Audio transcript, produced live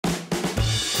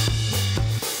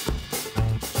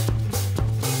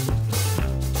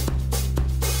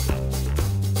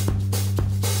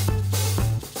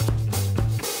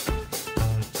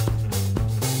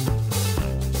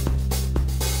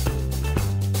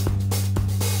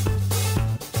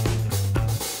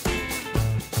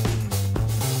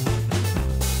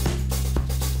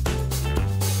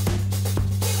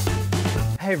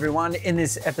Hey everyone, in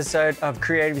this episode of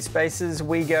Creative Spaces,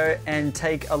 we go and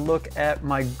take a look at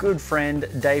my good friend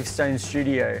Dave Stone's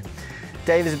studio.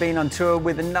 Dave has been on tour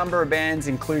with a number of bands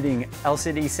including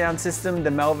LCD Sound System, the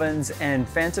Melvins and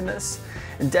Phantomus.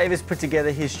 And Dave has put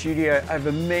together his studio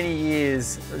over many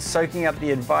years, soaking up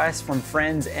the advice from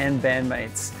friends and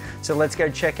bandmates. So let's go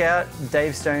check out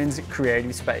Dave Stone's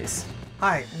Creative Space.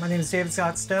 Hi, my name is David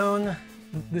Scott Stone.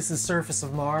 This is Surface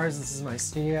of Mars. This is my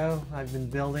studio. I've been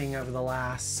building over the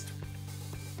last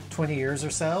 20 years or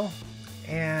so,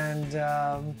 and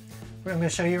I'm going to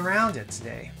show you around it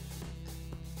today.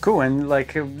 Cool, and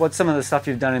like what's some of the stuff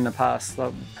you've done in the past?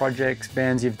 Like projects,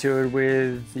 bands you've toured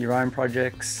with, your own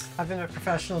projects? I've been a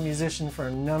professional musician for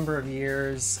a number of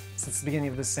years, since the beginning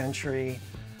of the century.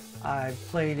 I've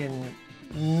played in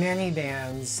many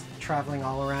bands, traveling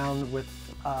all around with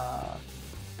the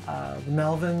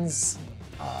Melvins,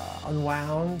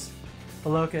 Unwound, The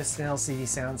Locust, and LCD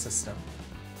Sound System.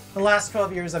 The last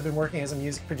 12 years I've been working as a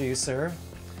music producer,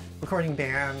 recording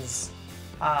bands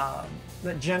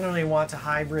that generally want a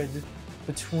hybrid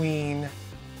between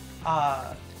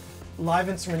live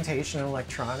instrumentation and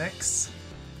electronics.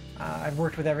 I've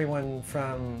worked with everyone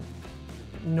from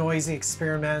noisy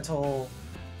experimental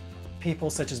people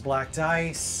such as Black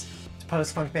Dice to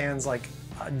post-punk bands like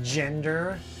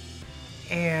Gender,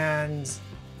 and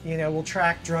we'll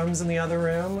track drums in the other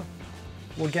room,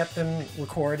 we'll get them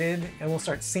recorded, and we'll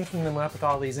start syncing them up with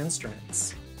all these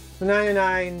instruments. The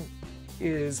 99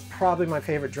 is probably my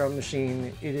favorite drum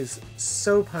machine. It is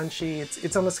so punchy.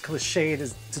 It's almost cliche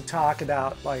to talk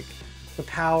about like the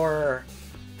power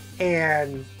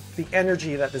and the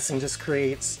energy that this thing just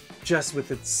creates just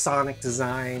with its sonic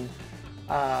design.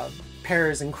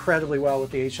 Pairs incredibly well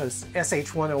with the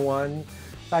SH-101.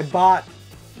 I bought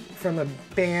from a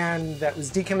band that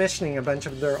was decommissioning a bunch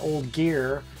of their old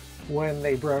gear when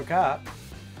they broke up.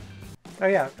 Oh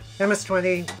yeah,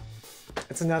 MS-20,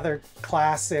 it's another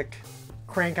classic.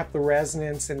 Crank up the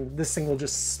resonance and this thing will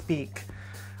just speak.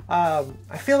 I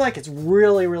feel like it's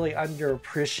really, really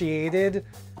underappreciated,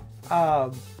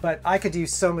 but I could do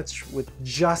so much with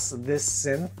just this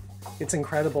synth. It's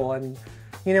incredible. And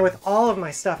with all of my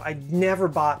stuff, I never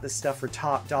bought this stuff for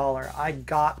top dollar. I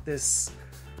got this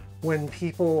when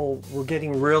people were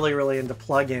getting really, really into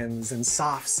plugins and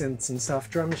soft synths and stuff,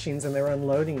 drum machines, and they were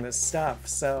unloading this stuff.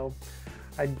 So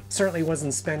I certainly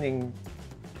wasn't spending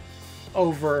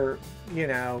over,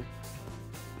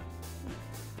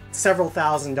 several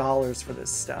 $1,000s for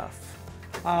this stuff.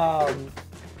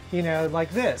 Like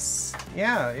this.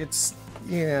 Yeah, it's,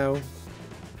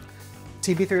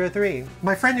 TB303.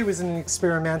 My friend who was in an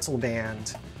experimental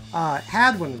band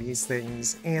had one of these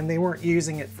things, and they weren't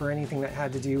using it for anything that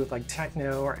had to do with like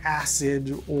techno or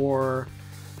acid or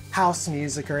house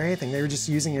music or anything. They were just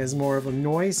using it as more of a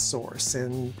noise source,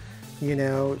 and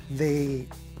they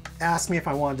asked me if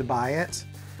I wanted to buy it,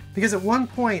 because at one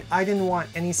point I didn't want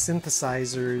any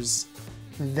synthesizers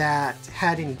that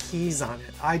had any keys on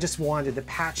it. I just wanted to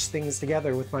patch things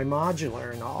together with my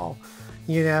modular and all,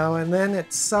 and then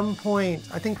at some point,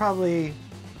 I think probably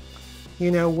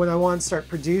when I want to start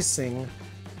producing,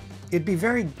 it'd be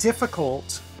very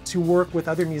difficult to work with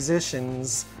other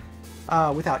musicians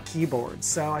without keyboards.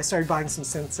 So I started buying some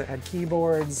synths that had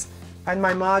keyboards. And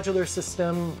my modular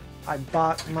system, I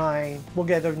bought we'll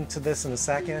get into this in a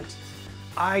second.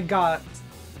 I got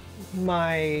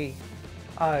my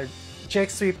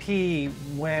JX3P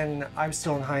when I was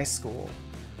still in high school.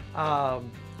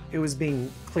 It was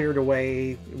being cleared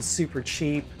away, it was super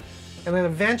cheap. And then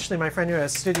eventually my friend who had a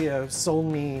studio sold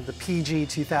me the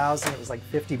PG-2000. It was like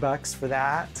 50 bucks for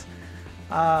that.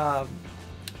 I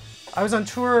was on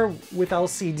tour with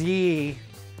LCD,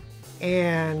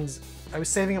 and I was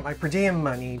saving up my per diem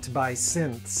money to buy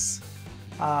synths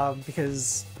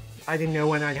because I didn't know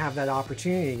when I'd have that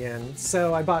opportunity again.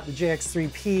 So I bought the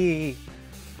JX3P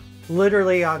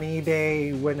literally on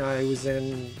eBay when I was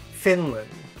in Finland.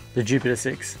 The Jupiter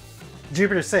 6.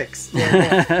 Jupiter 6.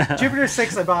 Yeah. Jupiter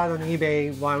 6 I bought on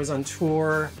eBay while I was on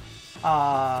tour.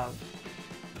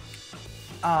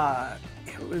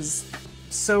 It was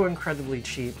so incredibly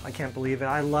cheap. I can't believe it.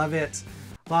 I love it.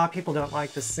 A lot of people don't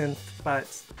like the synth,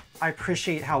 but I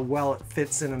appreciate how well it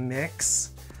fits in a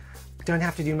mix. Don't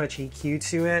have to do much EQ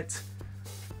to it.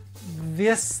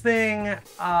 This thing, the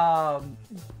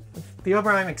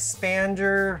Oberheim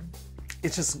Expander,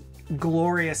 it's just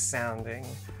glorious sounding.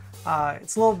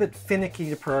 It's a little bit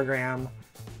finicky to program,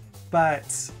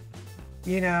 but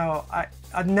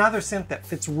another synth that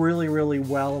fits really, really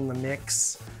well in the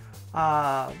mix.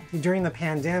 During the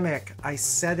pandemic, I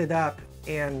set it up,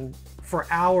 and for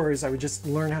hours I would just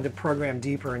learn how to program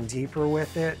deeper and deeper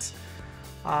with it.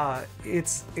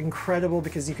 It's incredible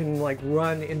because you can like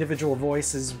run individual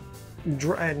voices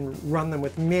and run them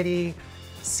with MIDI,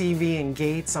 CV, and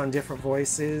gates on different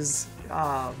voices.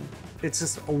 It's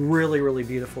just a really, really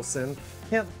beautiful synth.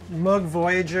 Yeah, Moog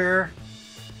Voyager.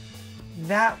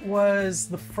 That was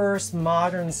the first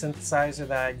modern synthesizer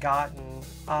that I'd gotten.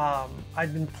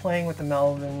 I'd been playing with the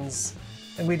Melvins,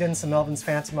 and we did some Melvins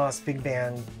Phantomos big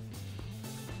band.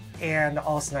 And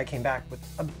all of a sudden I came back with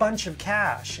a bunch of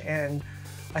cash, and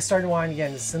I started wanting to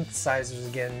get into synthesizers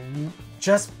again,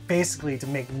 just basically to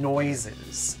make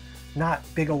noises, not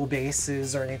big old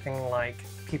basses or anything like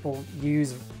people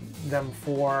use them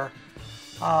for.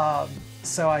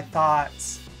 So I thought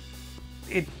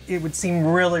it would seem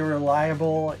really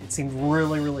reliable, it seemed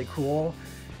really, really cool.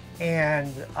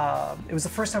 And it was the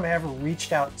first time I ever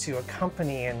reached out to a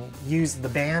company and used the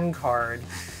band card.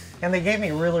 And they gave me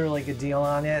a really, really good deal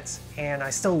on it, and I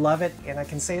still love it, and I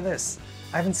can say this,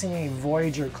 I haven't seen any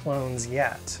Voyager clones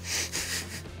yet.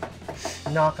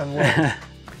 Knock on wood.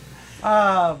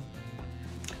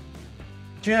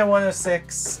 Juno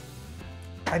 106,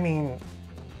 I mean,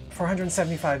 for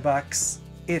 175 bucks,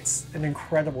 it's an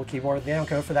incredible keyboard. They don't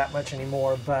go for that much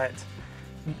anymore, but,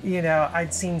 you know,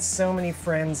 I'd seen so many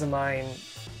friends of mine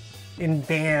in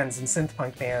bands and synth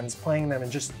punk bands playing them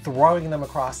and just throwing them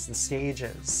across the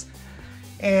stages.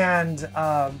 And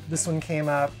this one came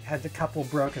up, had a couple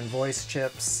broken voice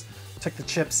chips, took the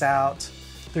chips out,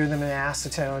 threw them in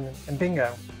acetone, and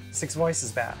bingo, 6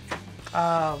 voices back.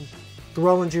 The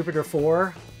Roland Jupiter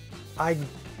 4, I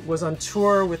was on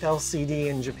tour with LCD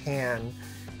in Japan,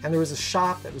 and there was a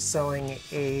shop that was selling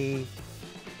a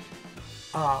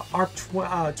ARP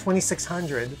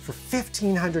 2600 for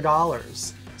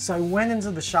 $1,500. So I went into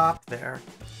the shop there,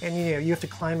 and you know, you have to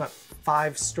climb up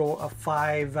 5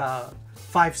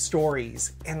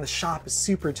 stories, and the shop is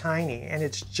super tiny, and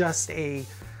it's just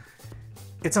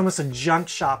it's almost a junk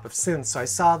shop of synths. So I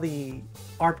saw the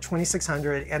ARP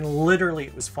 2600, and literally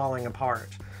it was falling apart.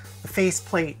 The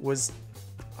faceplate was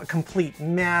a complete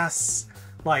mess,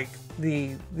 like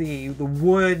the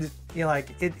wood, you know, like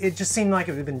it just seemed like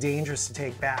it would have been dangerous to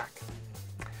take back.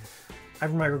 I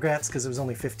have my regrets because it was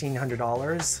only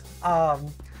 $1,500.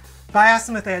 But I asked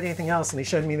them if they had anything else, and they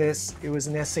showed me this. It was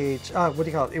an SH, what do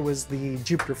you call it? It was the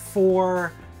Jupiter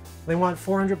 4. They wanted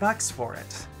 400 bucks for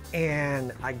it.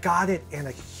 And I got it in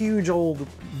a huge old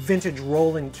vintage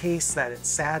Roland case that it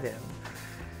sat in.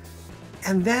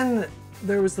 And then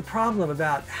there was the problem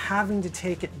about having to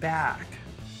take it back.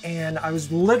 And I was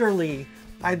literally,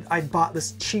 I bought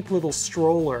this cheap little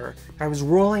stroller. I was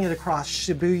rolling it across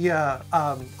Shibuya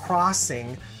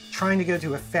Crossing, trying to go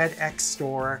to a FedEx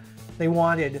store. They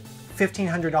wanted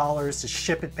 $1,500 to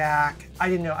ship it back. I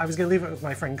didn't know, I was gonna leave it with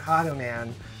my friend Kato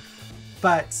Man,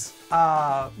 but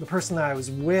the person that I was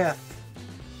with,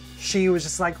 she was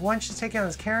just like, why don't you take it on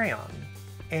as carry-on?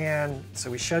 And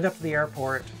so we showed up at the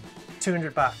airport,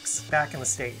 200 bucks back in the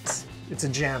States. It's a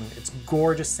gem, it's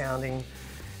gorgeous sounding.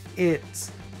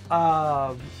 It's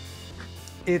an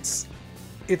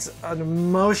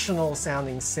emotional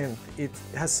sounding synth. It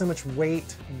has so much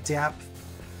weight, depth.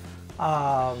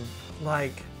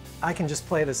 Like, I can just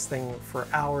play this thing for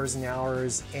hours and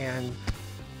hours, and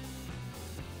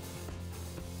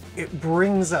it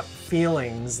brings up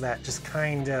feelings that just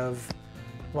kind of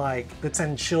like, that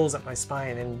send chills up my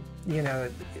spine. And you know,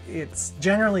 it's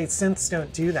generally, synths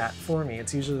don't do that for me.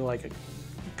 It's usually like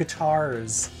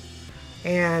guitars.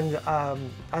 And I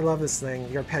love this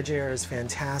thing. The arpeggiator is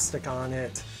fantastic on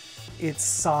it. It's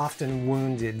soft and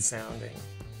wounded sounding.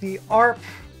 The ARP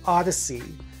Odyssey,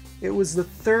 it was the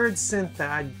 3rd synth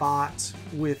that I'd bought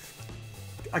with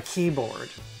a keyboard.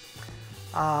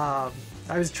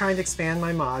 I was trying to expand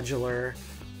my modular.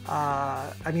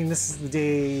 I mean, this is the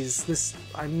days,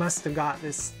 I must have got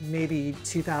this maybe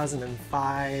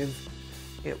 2005.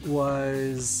 It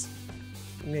was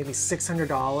maybe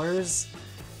 $600.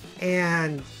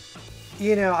 And,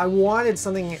 you know, I wanted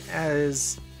something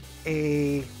as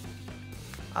a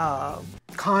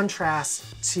contrast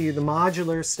to the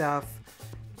modular stuff,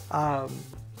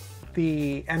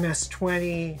 the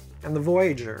MS-20 and the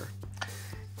Voyager.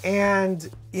 And,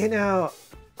 you know,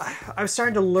 I was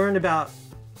starting to learn about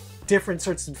different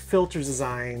sorts of filter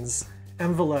designs,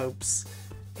 envelopes,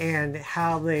 and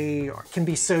how they can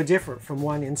be so different from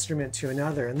one instrument to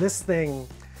another. And this thing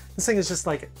is just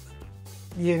like,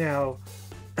 you know,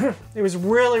 it was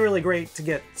really, really great to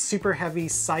get super heavy,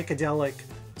 psychedelic,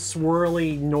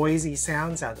 swirly, noisy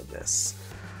sounds out of this.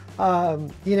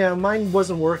 You know, mine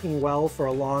wasn't working well for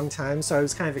a long time, so I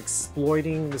was kind of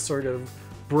exploiting the sort of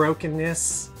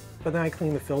brokenness, but then I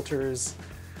cleaned the filters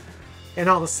and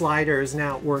all the sliders.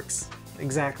 Now it works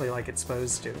exactly like it's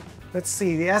supposed to. Let's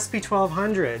see, the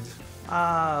SP1200.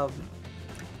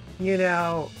 You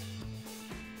know,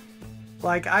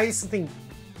 like I used to think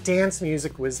dance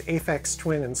music was Aphex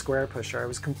Twin and Square Pusher. I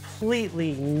was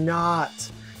completely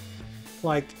not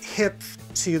like hip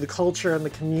to the culture and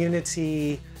the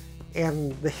community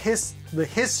and the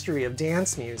history of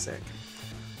dance music.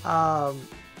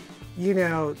 You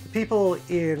know, people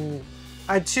in,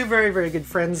 I had two very, very good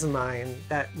friends of mine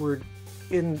that were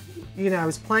in, you know, I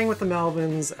was playing with the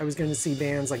Melvins. I was going to see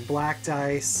bands like Black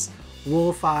Dice,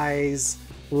 Wolf Eyes,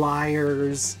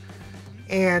 Liars,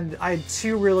 and I had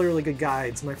two really, really good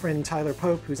guides. My friend Tyler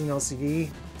Pope, who's an LCD,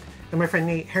 and my friend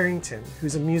Nate Harrington,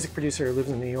 who's a music producer who lives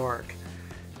in New York.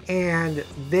 And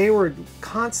they would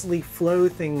constantly flow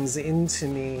things into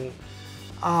me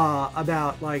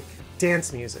about like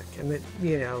dance music and that,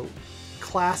 you know,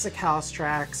 classic house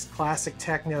tracks, classic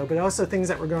techno, but also things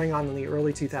that were going on in the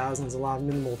early 2000s, a lot of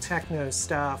minimal techno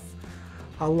stuff,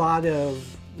 a lot of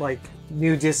like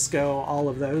new disco, all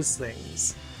of those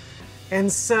things.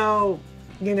 And so,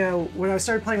 you know, when I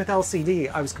started playing with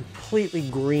LCD, I was completely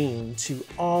green to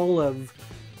all of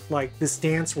like this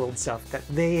dance world stuff that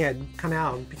they had come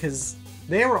out, because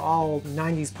they were all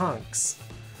 90s punks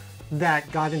that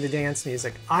got into dance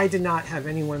music. I did not have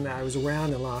anyone that I was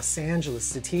around in Los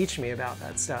Angeles to teach me about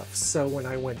that stuff. So when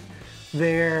I went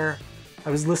there, I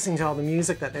was listening to all the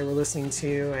music that they were listening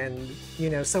to, and you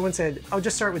know, someone said, oh,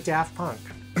 just start with Daft Punk.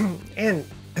 And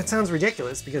it sounds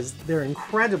ridiculous because they're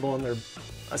incredible and they're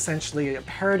essentially a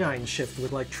paradigm shift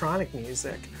with electronic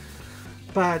music.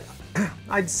 But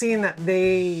I'd seen that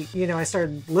they, you know, I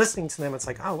started listening to them. It's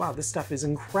like, oh wow, this stuff is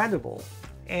incredible.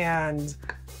 And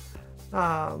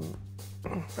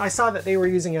I saw that they were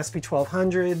using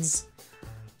SP1200s.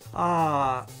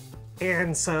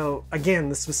 And so again,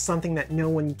 this was something that no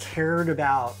one cared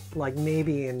about, like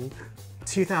maybe in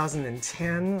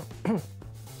 2010.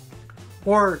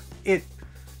 Or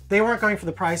they weren't going for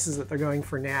the prices that they're going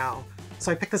for now.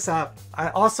 So I picked this up. I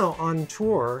also on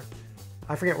tour,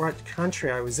 I forget what country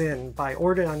I was in, but I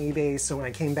ordered on eBay, so when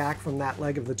I came back from that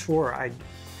leg of the tour, I'd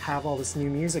have all this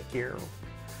new music gear.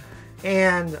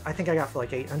 And I think I got for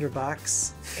like 800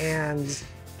 bucks. And,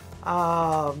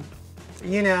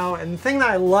 you know, and the thing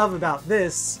that I love about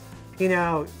this, you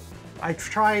know, I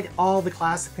tried all the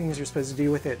classic things you're supposed to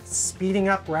do with it, speeding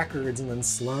up records and then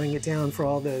slowing it down for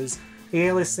all those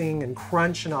aliasing and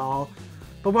crunch and all.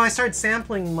 But when I started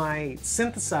sampling my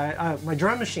synthesizer, my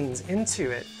drum machines into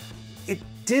it, it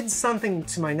did something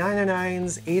to my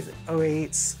 909s,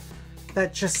 808s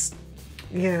that just,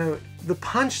 you know, the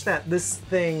punch that this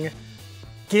thing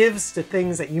gives to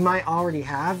things that you might already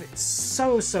have, it's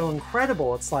so, so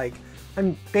incredible. It's like,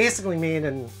 I'm basically made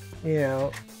an, you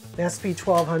know, an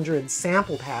SP1200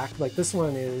 sample pack. Like this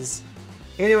one is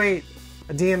 808,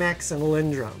 a DMX, and a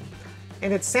Lindrum.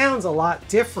 And it sounds a lot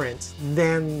different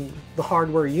than the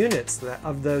hardware units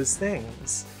of those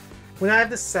things. When I have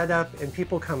this set up and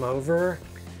people come over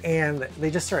and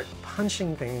they just start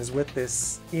punching things with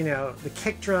this, you know, the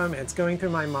kick drum, and it's going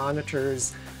through my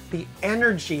monitors, the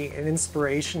energy and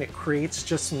inspiration it creates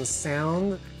just from the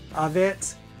sound of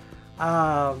it,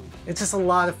 it's just a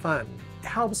lot of fun. It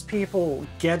helps people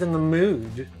get in the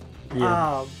mood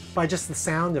by just the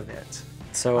sound of it.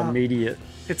 So immediate.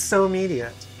 It's so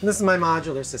immediate. And this is my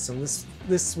modular system. This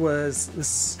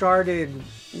started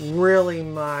really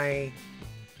my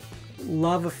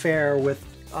love affair with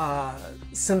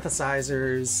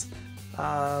synthesizers.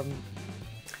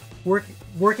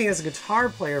 Working as a guitar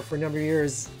player for a number of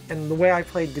years, and the way I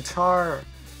played guitar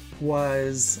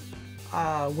was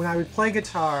when I would play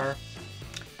guitar,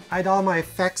 I had all my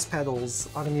effects pedals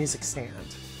on a music stand.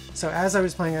 So as I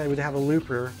was playing, I would have a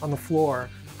looper on the floor.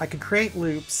 I could create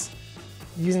loops,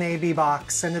 use an AV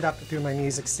box, send it up through my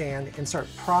music stand, and start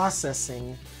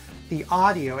processing the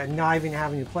audio and not even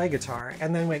having to play guitar.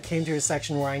 And then when it came to a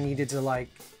section where I needed to like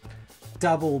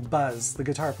double Buzz, the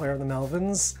guitar player of the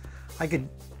Melvins, I could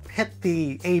hit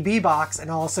the AB box and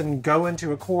all of a sudden go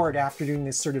into a chord after doing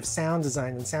this sort of sound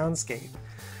design and soundscape.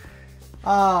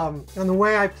 And the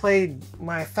way I played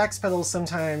my effects pedals,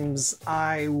 sometimes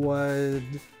I would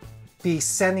be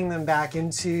sending them back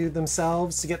into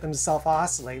themselves to get them to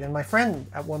self-oscillate. And my friend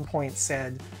at one point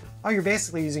said, oh, you're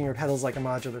basically using your pedals like a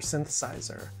modular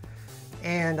synthesizer.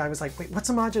 And I was like, wait,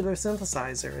 what's a modular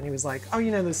synthesizer? And he was like, oh,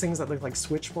 you know those things that look like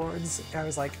switchboards? And I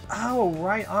was like, oh,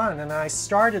 right on. And I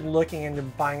started looking into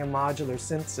buying a modular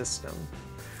synth system.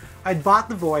 I'd bought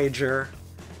the Voyager,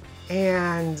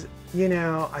 and you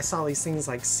know, I saw these things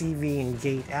like CV and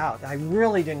Gate Out. I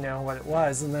really didn't know what it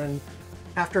was. And then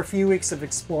after a few weeks of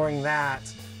exploring that,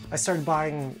 I started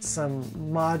buying some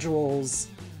modules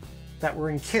that were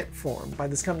in kit form by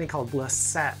this company called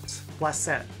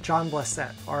Blessett, John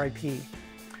Blessett, RIP.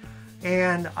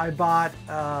 And I bought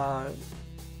a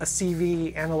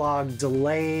CV analog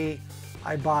delay.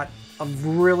 I bought a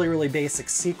really, really basic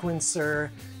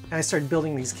sequencer, and I started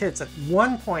building these kits. At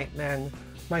one point then,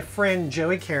 my friend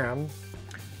Joey Karam,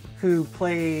 who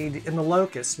played in the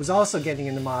Locust, was also getting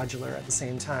into modular at the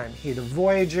same time. He had a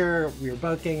Voyager, we were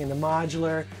both getting into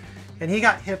modular, and he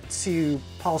got hip to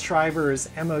Paul Schreiber's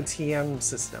MOTM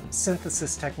system,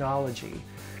 synthesis technology.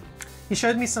 He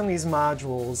showed me some of these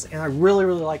modules, and I really,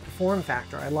 really liked the form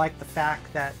factor. I liked the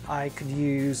fact that I could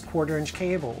use 1/4-inch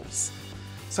cables.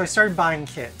 So I started buying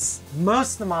kits.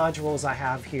 Most of the modules I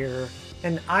have here,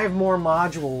 and I have more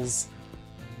modules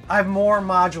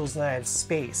than I have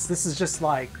space. This is just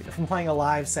like, if I'm playing a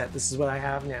live set, this is what I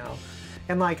have now.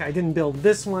 And like, I didn't build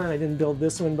this one, I didn't build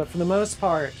this one, but for the most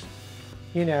part,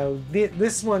 you know,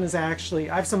 this one is actually,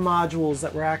 I have some modules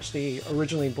that were actually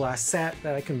originally Blessett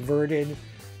that I converted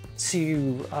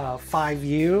to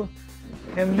 5U.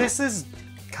 And this is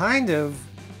kind of,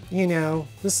 you know,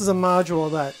 this is a module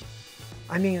that,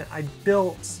 I mean, I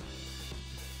built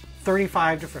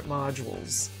 35 different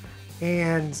modules.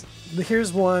 And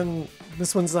here's one,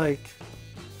 this one's a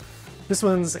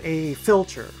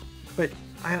filter, but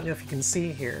I don't know if you can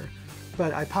see here,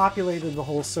 but I populated the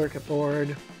whole circuit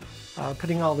board,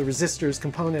 putting all the resistors,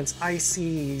 components,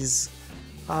 ICs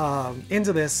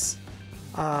into this,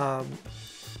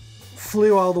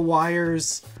 flew all the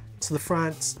wires to the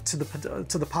front, to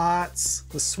the pots,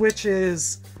 the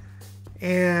switches,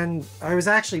 and I was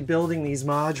actually building these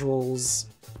modules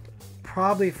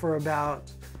probably for about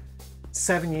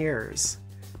 7 years.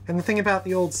 And the thing about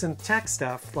the old synth tech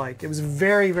stuff, like, it was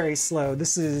very, very slow.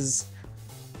 This is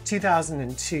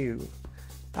 2002.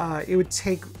 It would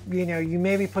take, you know, you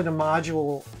maybe put a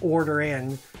module order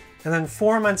in, and then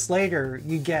 4 months later,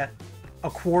 you get a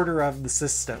quarter of the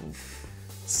system.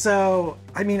 So,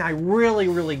 I mean, I really,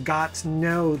 really got to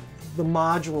know the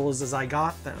modules as I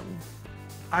got them.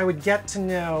 I would get to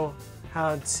know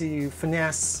how to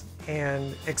finesse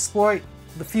and exploit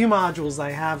the few modules I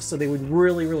have so they would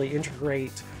really, really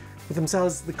integrate with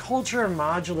themselves. The culture of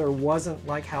modular wasn't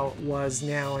like how it was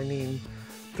now. I mean,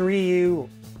 3U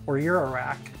or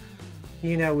Eurorack,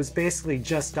 you know, was basically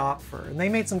just Opfer. And they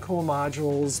made some cool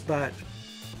modules, but,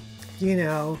 you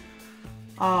know,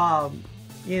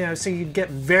 so you'd get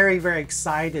very, very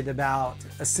excited about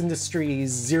a Syndustries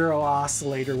Zero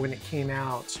oscillator when it came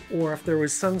out, or if there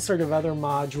was some sort of other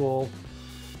module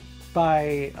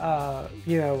by,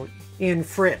 you know, in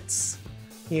Fritz.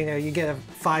 You know, you get a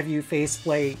 5U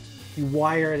faceplate, you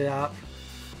wire it up.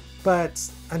 But,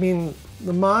 I mean,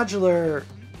 the modular,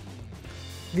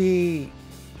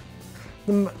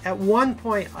 at one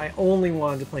point I only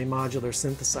wanted to play modular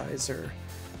synthesizer.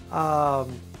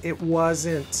 It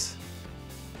wasn't,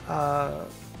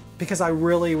 because I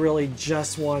really, really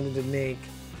just wanted to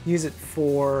use it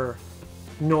for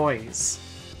noise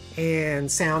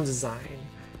and sound design.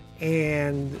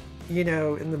 And, you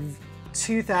know, in the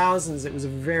 2000s, it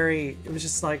was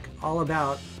just like all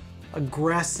about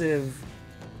aggressive,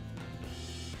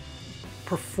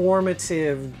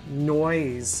 performative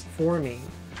noise for me.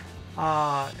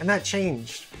 And that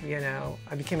changed, you know.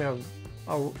 I became a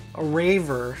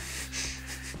raver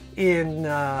in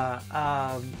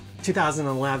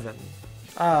 2011.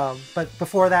 But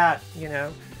before that, you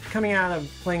know, coming out of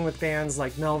playing with bands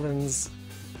like Melvin's,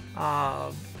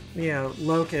 you know,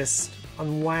 Locust,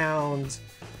 Unwound,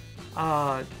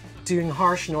 doing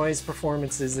harsh noise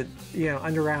performances at, you know,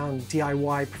 underground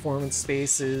DIY performance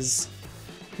spaces,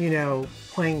 you know,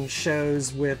 playing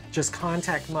shows with just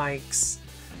contact mics,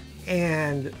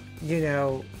 and, you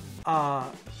know,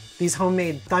 these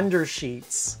homemade thunder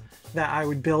sheets that I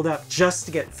would build up just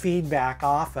to get feedback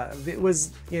off of. It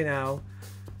was, you know,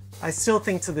 I still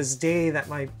think to this day that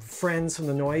my friends from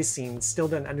the noise scene still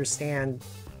don't understand,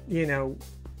 you know,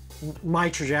 my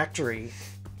trajectory.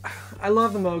 I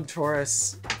love the Moog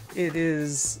Taurus. It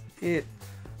is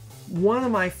one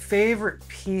of my favorite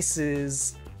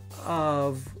pieces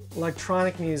of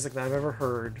electronic music that I've ever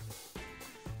heard.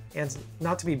 And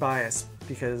not to be biased,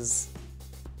 because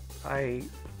I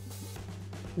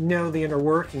know the inner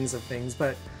workings of things,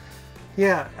 but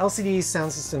yeah, LCD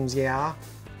sound systems, yeah.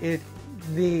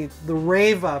 The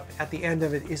rave up at the end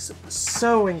of it is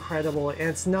so incredible, and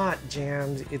it's not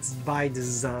jammed, it's by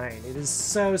design. It is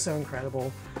so, so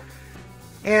incredible.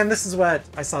 And this is what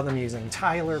I saw them using,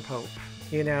 Tyler Pope,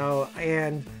 you know,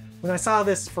 and when I saw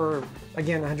this for,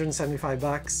 again, 175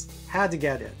 bucks, had to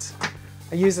get it.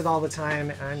 I use it all the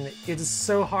time, and it is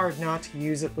so hard not to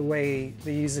use it the way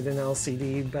they use it in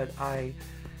LCD, but I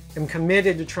am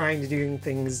committed to trying to do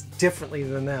things differently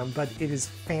than them, but it is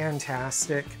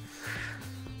fantastic.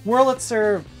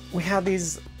 Wurlitzer, we had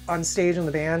these on stage in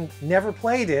the band, never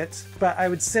played it, but I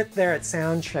would sit there at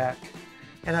sound check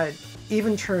and I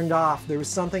even turned off. There was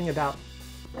something about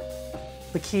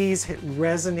the keys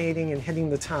resonating and hitting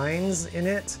the tines in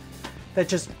it that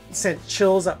just sent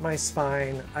chills up my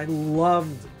spine. I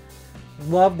loved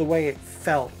the way it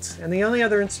felt. And the only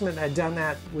other instrument that had done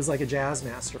that was like a jazz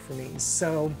master for me.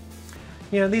 So,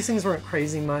 you know, these things weren't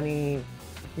crazy money,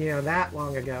 you know, that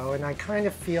long ago. And I kind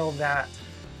of feel that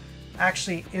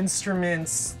actually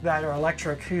instruments that are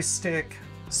electroacoustic,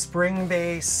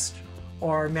 spring-based,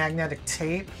 or magnetic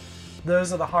tape,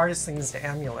 those are the hardest things to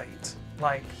emulate.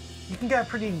 Like, you can get a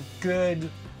pretty good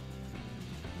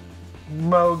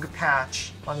Moog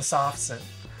patch on a soft synth,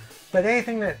 but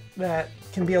anything that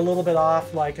can be a little bit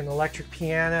off, like an electric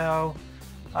piano,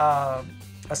 a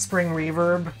spring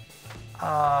reverb,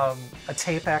 a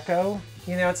tape echo,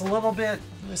 you know, it's a little bit,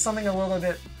 there's something a little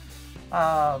bit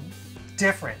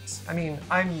different. I mean,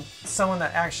 I'm someone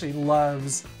that actually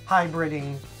loves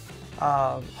hybriding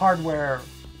hardware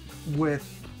with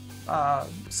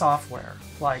software.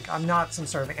 Like, I'm not some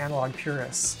sort of analog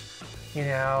purist, you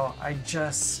know. I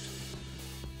just,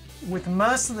 with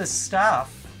most of this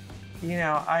stuff, you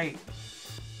know, I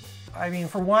mean,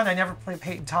 for one, I never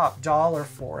paid top dollar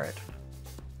for it.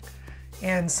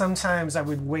 And sometimes I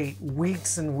would wait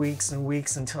weeks and weeks and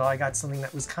weeks until I got something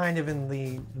that was kind of in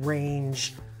the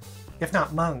range, if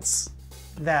not months,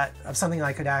 of something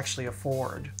I could actually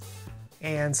afford.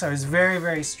 And so I was very,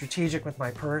 very strategic with my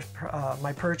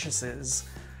purchases.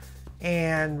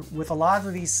 And with a lot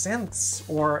of these synths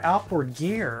or outboard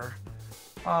gear,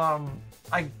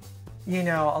 you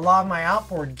know, a lot of my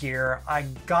outboard gear I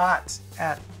got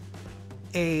at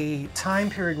a time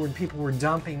period when people were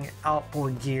dumping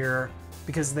outboard gear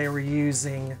because they were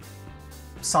using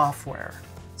software.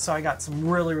 So I got some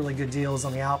really, really good deals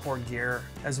on the outboard gear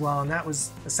as well, and that was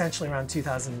essentially around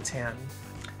 2010.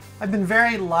 I've been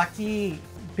very lucky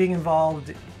being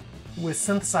involved with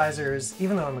synthesizers,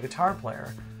 even though I'm a guitar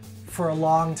player. For a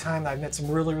long time, I've met some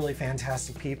really, really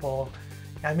fantastic people.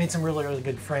 I've made some really, really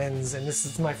good friends, and this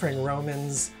is my friend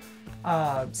Roman's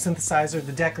synthesizer,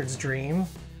 the Deckard's Dream.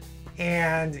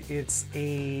 And it's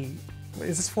is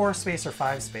this 4-space or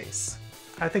 5-space?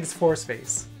 I think it's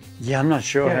 4-space. Yeah, I'm not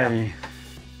sure.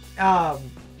 Yeah.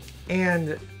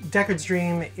 And Deckard's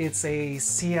Dream, it's a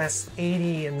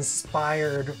CS80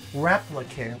 inspired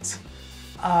replicant.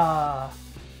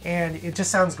 And it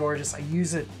just sounds gorgeous. I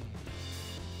use it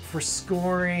for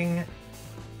scoring.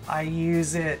 I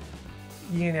use it,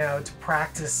 you know, to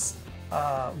practice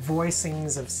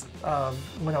voicings of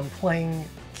when I'm playing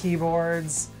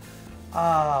keyboards.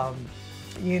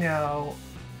 You know,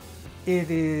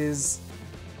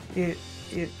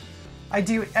 I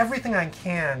do everything I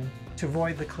can to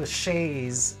avoid the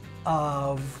cliches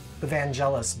of the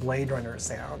Vangelis Blade Runner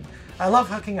sound. I love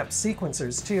hooking up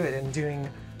sequencers to it and doing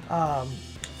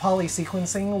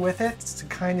poly-sequencing with it to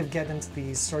kind of get into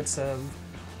these sorts of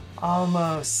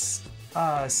almost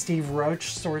Steve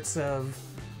Roach sorts of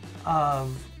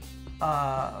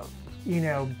you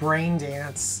know, brain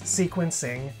dance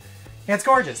sequencing. And it's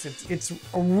gorgeous. It's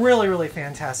a really, really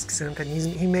fantastic synth, and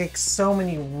he makes so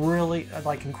many really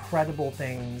like incredible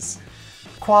things.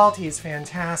 Quality is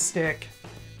fantastic,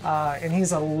 and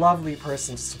he's a lovely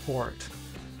person to support.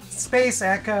 Space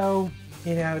Echo,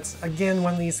 you know, it's again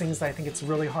one of these things that I think it's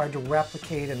really hard to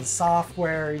replicate in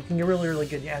software. You can get really, really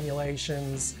good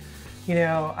emulations. You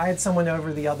know, I had someone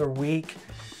over the other week,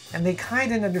 and they kind of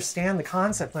didn't understand the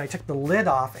concept, and I took the lid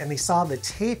off, and they saw the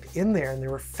tape in there, and they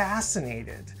were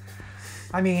fascinated.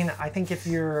 I mean, I think if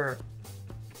you're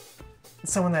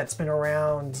someone that's been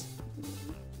around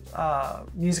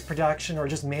music production or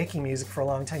just making music for a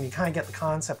long time, you kind of get the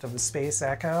concept of the space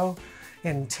echo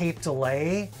and tape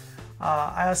delay.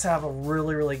 I also have a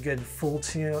really, really good full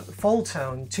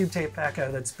tone tube tape echo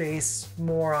that's based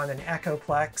more on an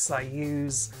echoplex.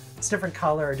 It's different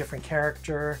color, a different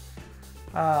character.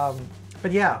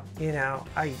 But yeah, you know,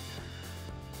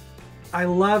 I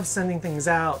love sending things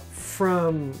out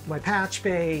from my patch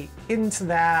bay into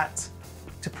that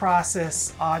to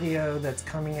process audio that's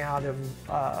coming out of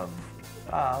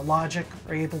Logic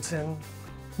or Ableton,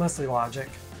 mostly Logic.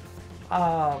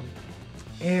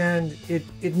 And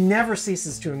it never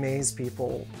ceases to amaze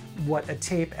people what a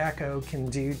tape echo can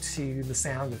do to the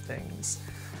sound of things.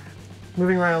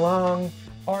 Moving right along,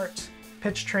 Art,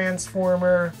 pitch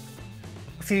transformer.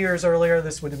 A few years earlier,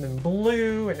 this would have been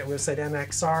blue, and it was said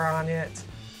MXR on it,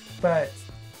 but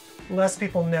less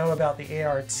people know about the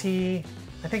ART. I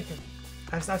think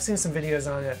I've seen some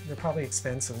videos on it. They're probably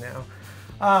expensive now.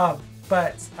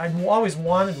 But I've always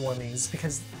wanted one of these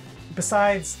because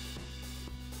besides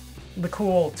the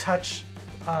cool touch,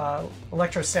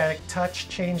 electrostatic touch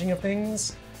changing of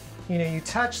things, you know, you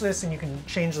touch this and you can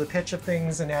change the pitch of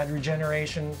things and add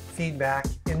regeneration feedback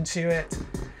into it.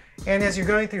 And as you're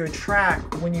going through a track,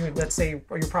 when you, let's say,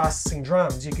 you're processing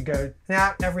drums, you could go,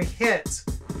 now every hit,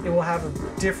 it will have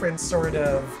a different sort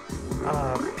of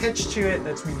pitch to it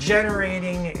that's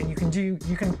regenerating, and you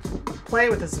can play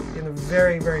with this in a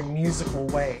very, very musical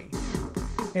way.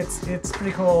 It's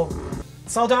pretty cool.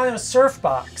 Soldano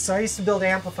Surfbox. So I used to build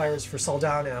amplifiers for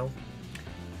Soldano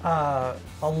a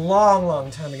long,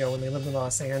 long time ago when they lived in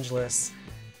Los Angeles,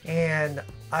 and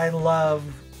I love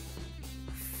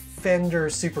Fender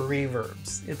Super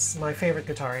Reverbs. It's my favorite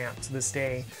guitar amp to this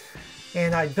day.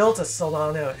 And I built a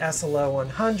Soldano SLO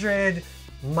 100.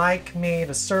 Mike made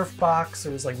a surf box.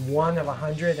 It was like 1 of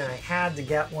 100 and I had to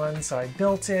get one, so I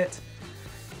built it.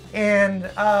 And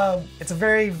it's a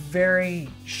very, very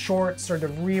short sort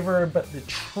of reverb, but the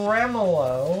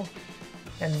tremolo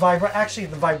and actually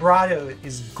the vibrato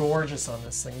is gorgeous on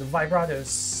this thing. The vibrato is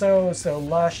so, so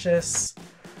luscious.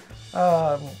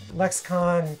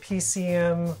 Lexicon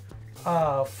PCM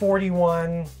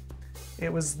 41.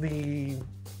 It was the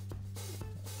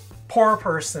poor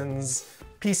person's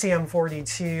PCM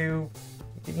 42.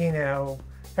 You know,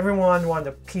 everyone wanted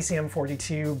a PCM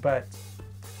 42, but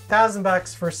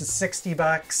 $1,000 versus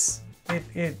 $60.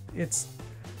 It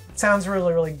sounds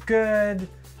really, really good.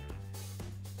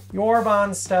 The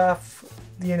Orban stuff,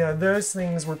 you know, those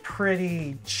things were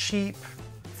pretty cheap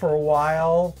for a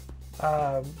while.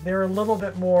 They're a little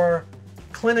bit more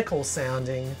clinical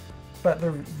sounding, but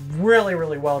they're really,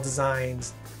 really well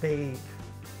designed. They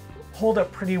hold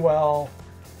up pretty well.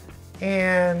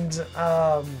 And,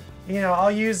 you know,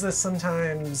 I'll use this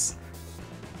sometimes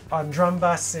on drum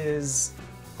buses.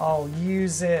 I'll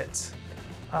use it.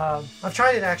 I've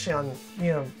tried it actually on,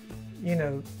 you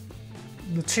know,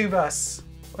 the 2-bus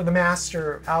or the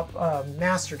master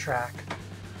track.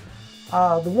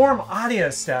 The warm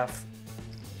audio stuff.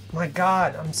 My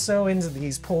God, I'm so into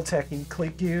these Pultec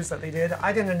EQs that they did.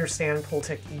 I didn't understand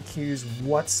Pultec EQs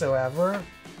whatsoever.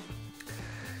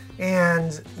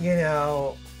 And, you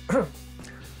know,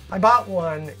 I bought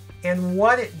one, and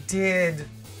what it did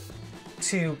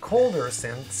to colder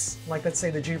synths, like let's say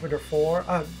the Jupiter 4,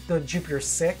 the Jupiter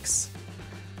 6,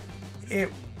 it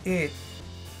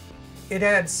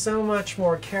adds so much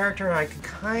more character, and I could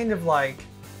kind of like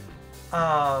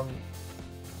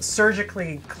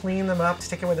surgically clean them up to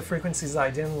take away the frequencies I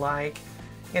didn't like,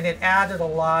 and it added a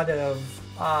lot of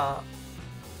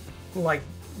like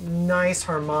nice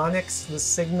harmonics to the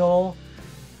signal.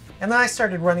 And then I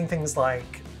started running things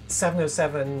like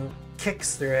 707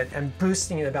 kicks through it and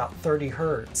boosting it about 30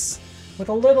 hertz with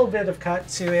a little bit of cut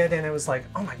to it, and it was like,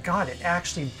 oh my God, it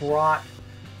actually brought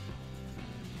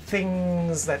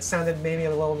things that sounded maybe a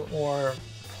little more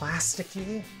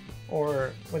plasticky,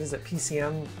 or what is it,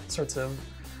 PCM sorts of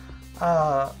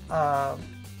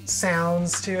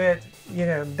sounds to it. You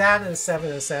know, that is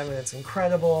 707, it's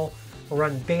incredible. I'll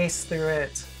run bass through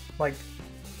it, like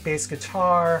bass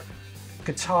guitar,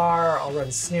 I'll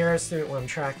run snares through it when I'm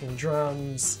tracking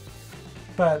drums.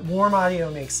 But warm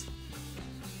audio makes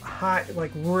high,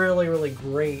 like really, really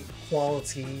great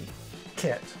quality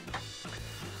kit.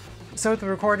 So at the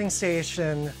recording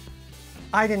station,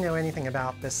 I didn't know anything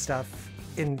about this stuff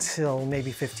until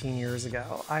maybe 15 years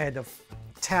ago. I had a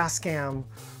Tascam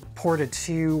Porta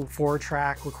 2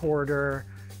 4-track recorder,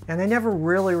 and I never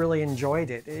really, really enjoyed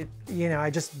it. You know, I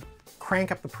just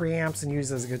crank up the preamps and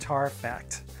use it as a guitar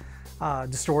effect,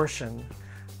 distortion.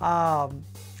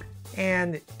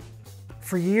 And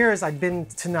for years, I'd been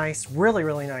to nice, really,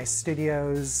 really nice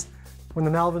studios. When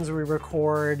the Melvins would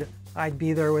record, I'd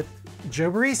be there with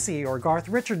Joe Barresi or Garth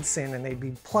Richardson, and they'd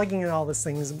be plugging in all these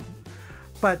things.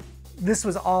 But this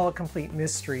was all a complete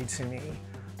mystery to me.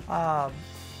 I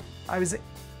was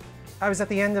at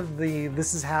the end of the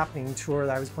This Is Happening tour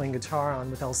that I was playing guitar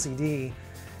on with LCD,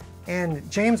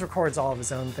 and James records all of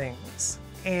his own things.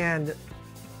 And,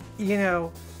 you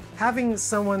know, having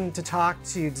someone to talk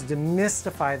to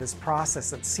demystify this process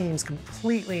that seems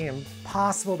completely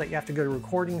impossible, that you have to go to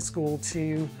recording school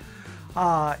to,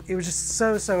 it was just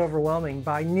so, so overwhelming.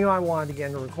 But I knew I wanted to get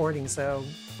into recording, so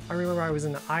I remember I was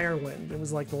in Ireland. It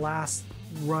was like the last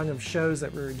run of shows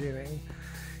that we were doing.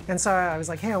 And so I was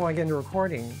like, hey, I want to get into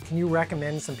recording. Can you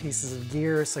recommend some pieces of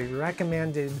gear? So he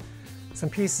recommended some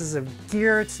pieces of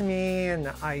gear to me,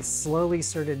 and I slowly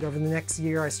started, over the next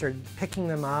year, I started picking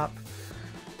them up.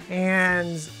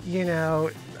 And, you know,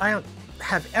 I don't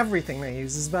have everything that he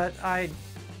uses, but I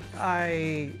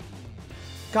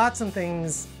got some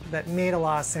things that made a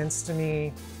lot of sense to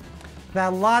me,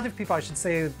 that a lot of people, I should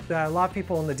say, that a lot of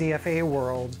people in the DFA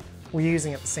world were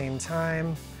using at the same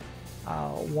time.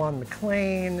 Juan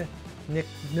McLean, Nick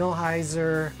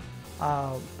Milheiser,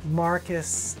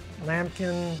 Marcus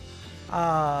Lampkin.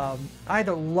 I had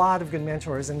a lot of good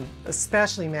mentors, and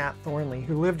especially Matt Thornley,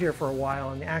 who lived here for a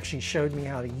while and actually showed me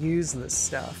how to use this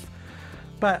stuff.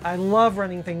 But I love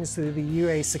running things through the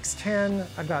UA610.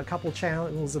 I've got a couple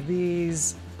channels of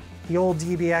these, the old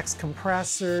DBX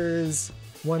compressors,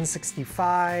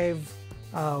 165,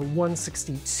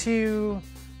 162,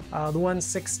 the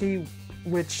 160,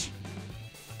 which,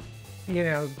 you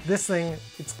know, this thing,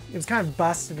 it was kind of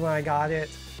busted when I got it.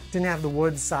 Didn't have the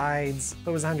wood sides, but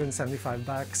it was 175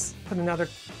 bucks. Put another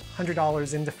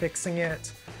 $100 into fixing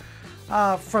it.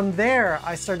 From there,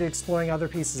 I started exploring other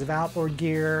pieces of outboard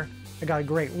gear. I got a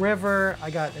great river. I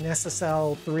got an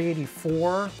SSL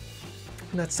 384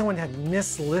 that someone had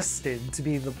mislisted to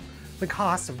be the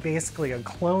cost of basically a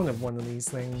clone of one of these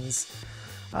things.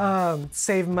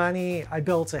 Save money. I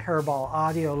built a Hairball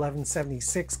Audio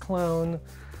 1176 clone.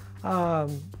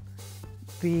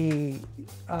 The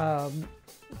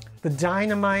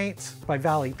Dynamite by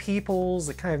Valley Peoples,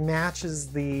 it kind of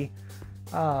matches the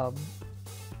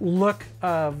look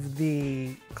of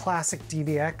the classic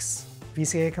DBX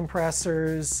VCA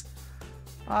compressors.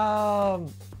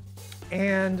 And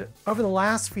over the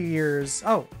last few years,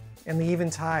 oh, and the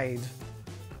Eventide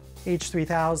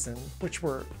H3000, which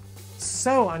were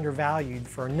so undervalued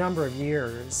for a number of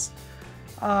years.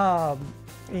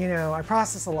 You know, I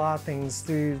process a lot of things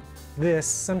through this.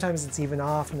 Sometimes it's even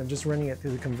off and I'm just running it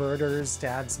through the converters to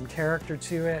add some character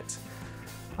to it.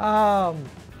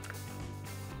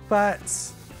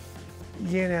 But,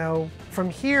 you know, from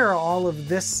here, all of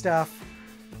this stuff,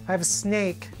 I have a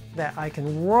snake that I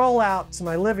can roll out to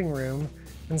my living room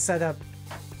and set up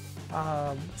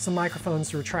some microphones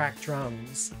to retract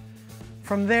drums.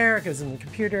 From there, it goes in the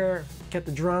computer, get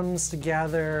the drums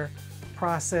together,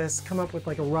 process, come up with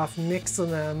like a rough mix of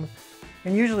them.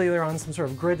 And usually they're on some sort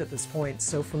of grid at this point.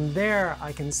 So from there,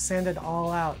 I can send it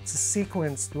all out to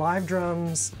sequence live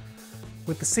drums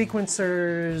with the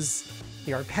sequencers,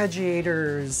 the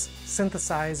arpeggiators,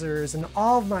 synthesizers, and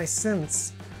all of my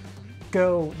synths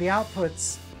go, the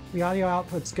outputs, the audio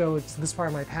outputs go to this part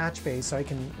of my patch bay, so I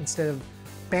can, instead of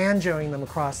banjoing them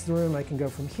across the room, I can go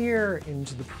from here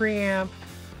into the preamp.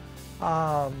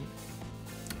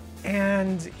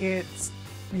 And it's,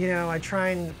 you know, I try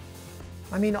and,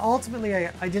 I mean, ultimately,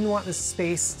 I didn't want this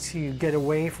space to get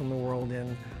away from the world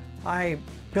in. I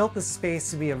built this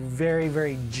space to be a very,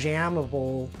 very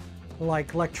jammable,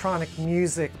 like, electronic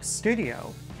music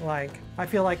studio. Like, I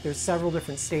feel like there's several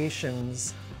different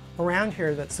stations around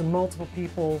here that so multiple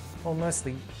people, well,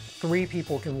 mostly 3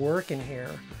 people can work in here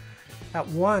at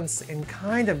once and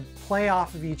kind of play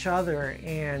off of each other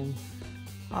and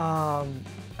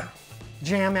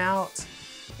jam out,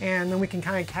 and then we can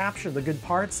kind of capture the good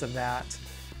parts of that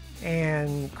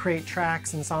and create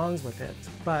tracks and songs with it.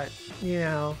 But, you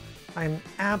know, I'm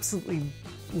absolutely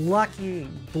lucky,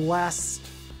 blessed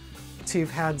to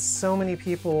have had so many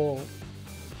people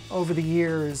over the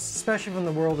years, especially from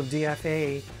the world of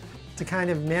DFA, to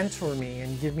kind of mentor me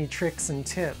and give me tricks and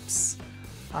tips.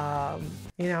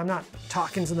 You know, I'm not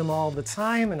talking to them all the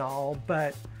time and all,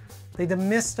 but they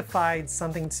demystified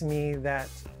something to me that,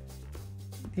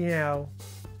 you know,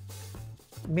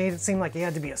 made it seem like you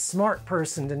had to be a smart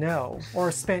person to know,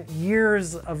 or spent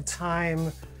years of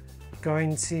time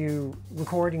going to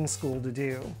recording school to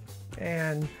do.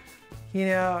 And, you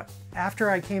know, after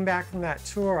I came back from that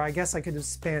tour, I guess I could have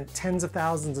spent tens of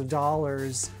thousands of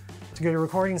dollars to go to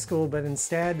recording school, but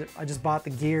instead I just bought the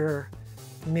gear,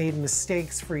 made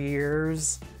mistakes for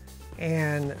years,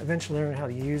 and eventually learned how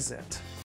to use it.